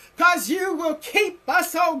through, because you will keep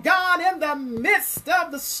us, oh God, in the midst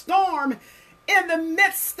of the storm, in the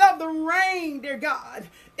midst of the rain, dear God,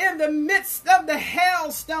 in the midst of the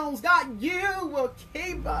hailstones. God, you will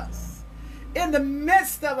keep us in the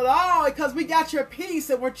midst of it all, because we got your peace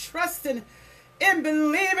and we're trusting and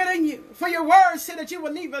believing in you. For your word said that you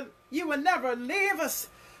will never leave us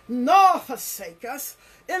nor forsake us.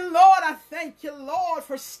 And Lord, I thank you, Lord,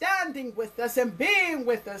 for standing with us and being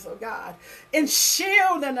with us, oh God, and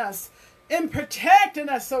shielding us and protecting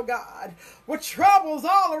us, oh God, with troubles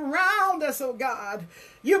all around us, oh God.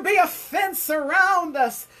 You be a fence around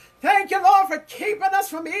us. Thank you, Lord, for keeping us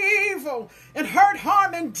from evil and hurt,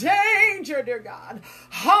 harm, and danger, dear God.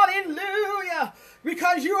 Hallelujah.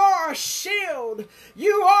 Because you are our shield.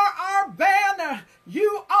 You are our banner.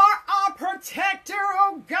 You are our protector,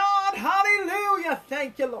 oh God. Hallelujah.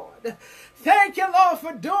 Thank you, Lord. Thank you, Lord,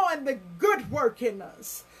 for doing the good work in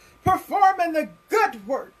us, performing the good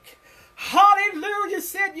work. Hallelujah. You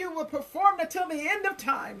said you will perform until the end of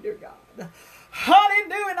time, dear God.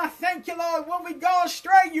 Hallelujah. And I thank you, Lord, when we go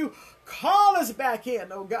astray, you call us back in,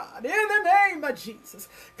 oh God, in the name of Jesus.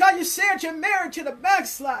 God, you said you're married to the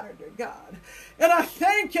backslider, dear God. And I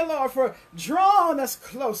thank you, Lord, for drawing us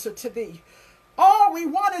closer to thee. All we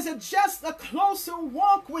want is just a closer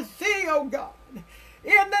walk with thee, oh God. In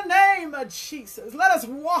the name of Jesus, let us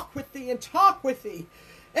walk with thee and talk with thee.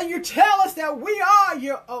 And you tell us that we are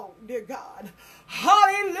your own, dear God.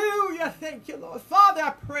 Hallelujah. Thank you, Lord. Father,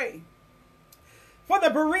 I pray for the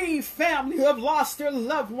bereaved family who have lost their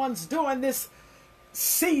loved ones during this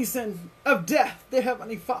season of death, dear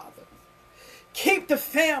Heavenly Father. Keep the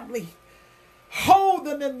family. Hold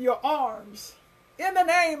them in your arms. In the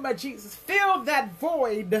name of Jesus, fill that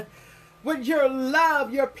void with your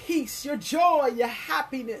love, your peace, your joy, your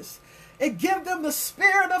happiness, and give them the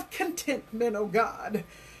spirit of contentment, oh God.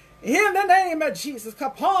 In the name of Jesus,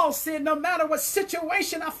 because Paul said, no matter what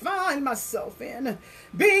situation I find myself in,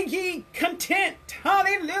 be ye content.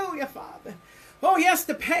 Hallelujah, Father. Oh yes,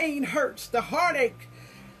 the pain hurts, the heartache,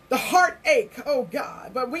 oh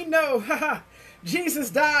God. But we know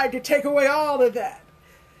Jesus died to take away all of that.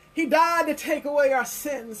 He died to take away our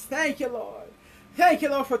sins. Thank you, Lord. Thank you,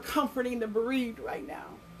 Lord, for comforting the bereaved right now.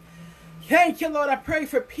 Thank you, Lord. I pray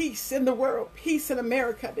for peace in the world, peace in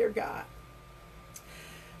America, dear God.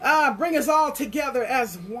 Bring us all together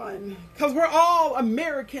as one, because we're all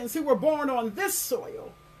Americans who were born on this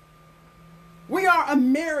soil. We are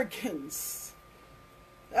Americans.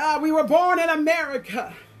 We were born in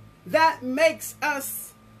America. That makes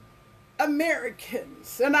us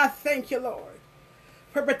Americans. And I thank you, Lord,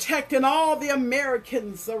 for protecting all the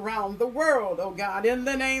Americans around the world, oh God, in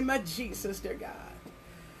the name of Jesus, dear God.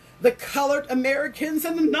 The colored Americans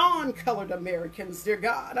and the non-colored Americans, dear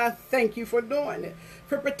God. I thank you for doing it,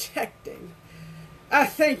 for protecting. I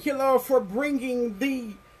thank you, Lord, for bringing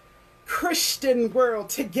the Christian world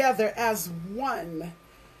together as one.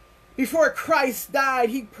 Before Christ died,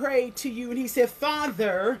 he prayed to you and he said,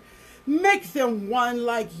 Father, make them one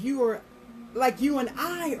like you and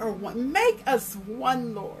I are one. Make us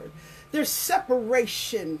one, Lord. There's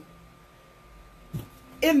separation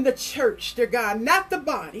in the church, dear God, not the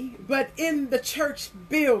body, but in the church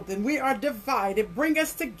building. We are divided. Bring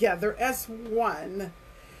us together as one.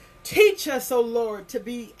 Teach us, oh Lord, to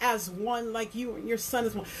be as one like you and your Son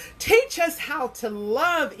is one. Teach us how to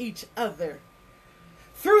love each other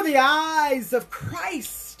through the eyes of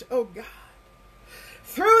Christ, oh God.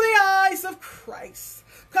 Through the eyes of Christ,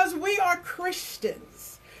 because we are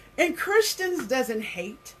Christians. And Christians doesn't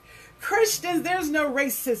hate. Christians, there's no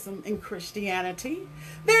racism in Christianity.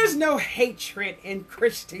 There's no hatred in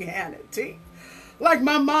Christianity. Like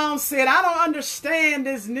my mom said, I don't understand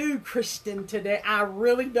this new Christian today. I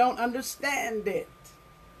really don't understand it.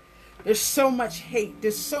 There's so much hate.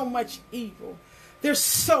 There's so much evil. There's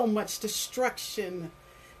so much destruction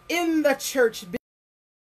in the church.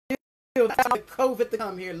 COVID to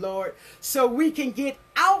come here, Lord, so we can get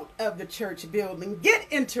out of the church building, get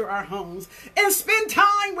into our homes, and spend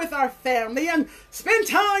time with our family and spend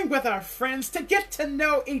time with our friends to get to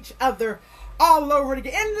know each other all over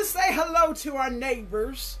again, and to say hello to our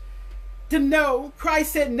neighbors. To know,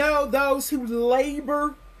 Christ said, know those who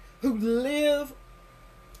labor, who live,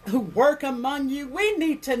 who work among you. We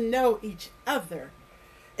need to know each other.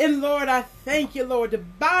 And Lord, I thank you, Lord. The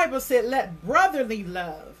Bible said, let brotherly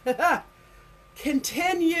love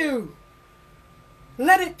continue.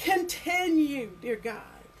 Let it continue, dear God.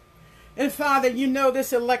 And Father, you know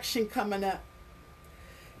this election coming up.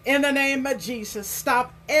 In the name of Jesus,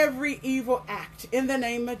 stop every evil act. In the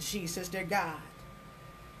name of Jesus, dear God.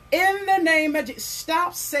 In the name of Jesus,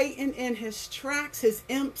 stop Satan in his tracks, his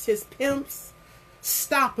imps, his pimps.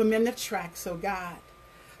 Stop him in the tracks, oh God.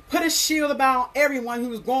 Put a shield about everyone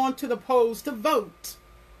who's going to the polls to vote.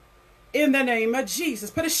 In the name of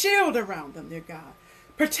Jesus. Put a shield around them, dear God.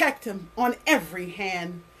 Protect them on every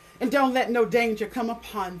hand. And don't let no danger come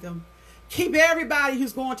upon them. Keep everybody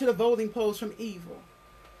who's going to the voting polls from evil.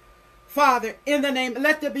 Father, in the name,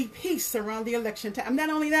 let there be peace around the election time. Not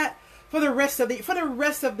only that, for the rest of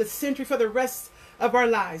the century, for the rest of our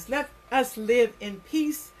lives. Let us live in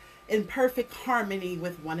peace, in perfect harmony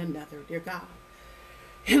with one another, dear God.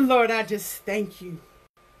 And Lord, I just thank you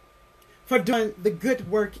for doing the good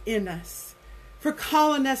work in us, for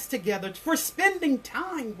calling us together, for spending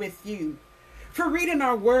time with you, for reading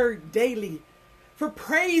our word daily, for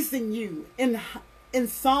praising you in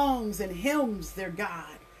songs and hymns, dear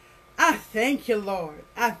God. I thank you, Lord.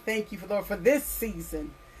 I thank you, Lord, for this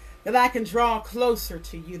season, that I can draw closer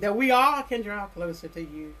to you, that we all can draw closer to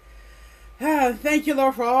you. Thank you,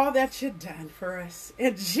 Lord, for all that you've done for us.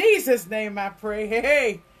 In Jesus' name I pray.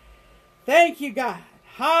 Hey, thank you, God.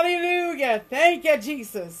 Hallelujah. Thank you,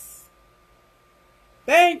 Jesus.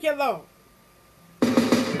 Thank you, Lord.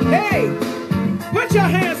 Hey, put your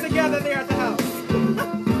hands together there at the house.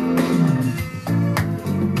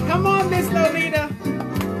 Come on, Miss Lolita.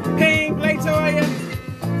 Pink, Latoya,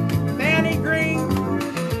 Fanny Green,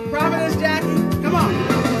 Providence Jackie. Come on.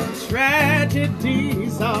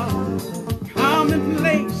 Tragedies are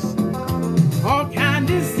commonplace. All kind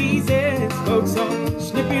of diseases, folks are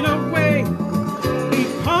slipping away.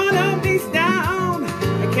 Economy's down,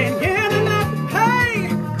 I can't get enough pay.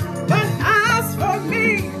 But as for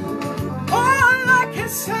me, all I can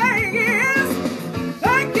say is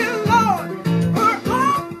thank you, Lord, for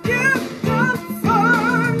all you've done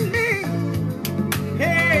for me.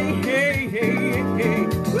 Hey, hey, hey, hey.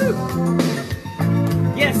 Woo.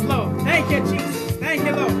 Yes, Lord. Thank you, Jesus. Thank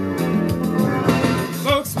you, Lord.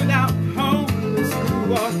 Folks without homes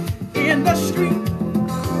who are in the street.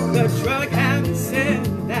 The drug habit said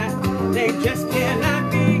that they just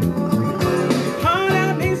cannot be.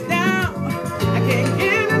 Economy's down, I can't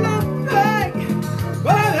get enough pay.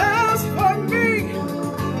 But as for me,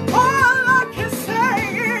 all I can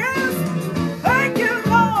say is thank you,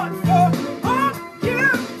 Lord, for all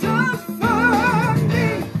you've done for me.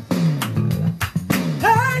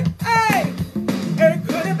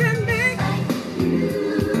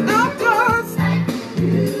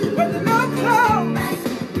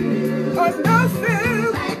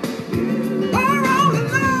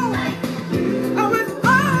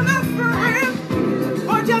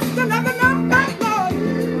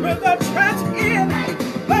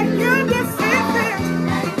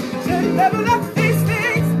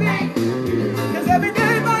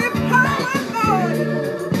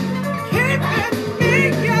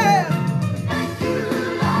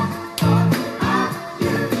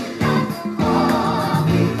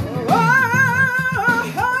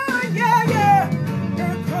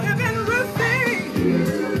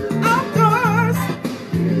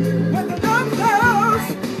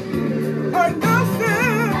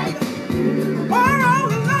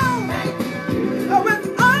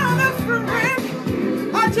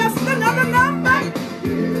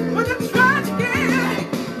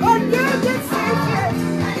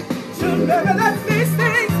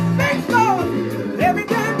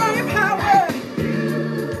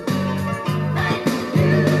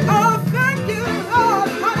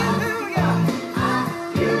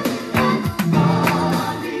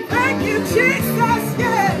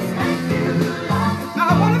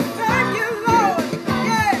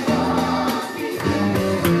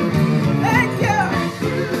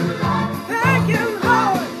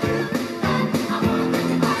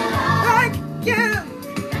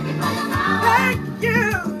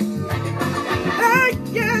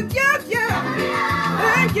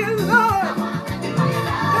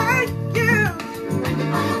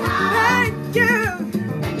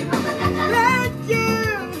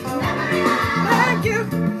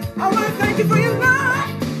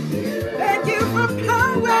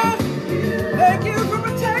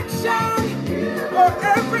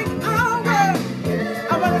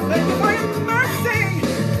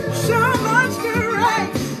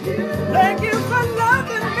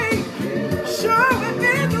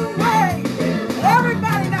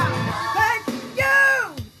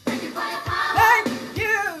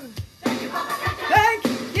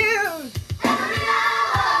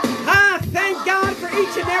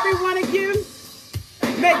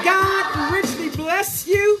 bless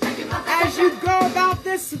you as you go about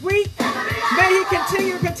this week. May he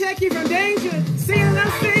continue to protect you from danger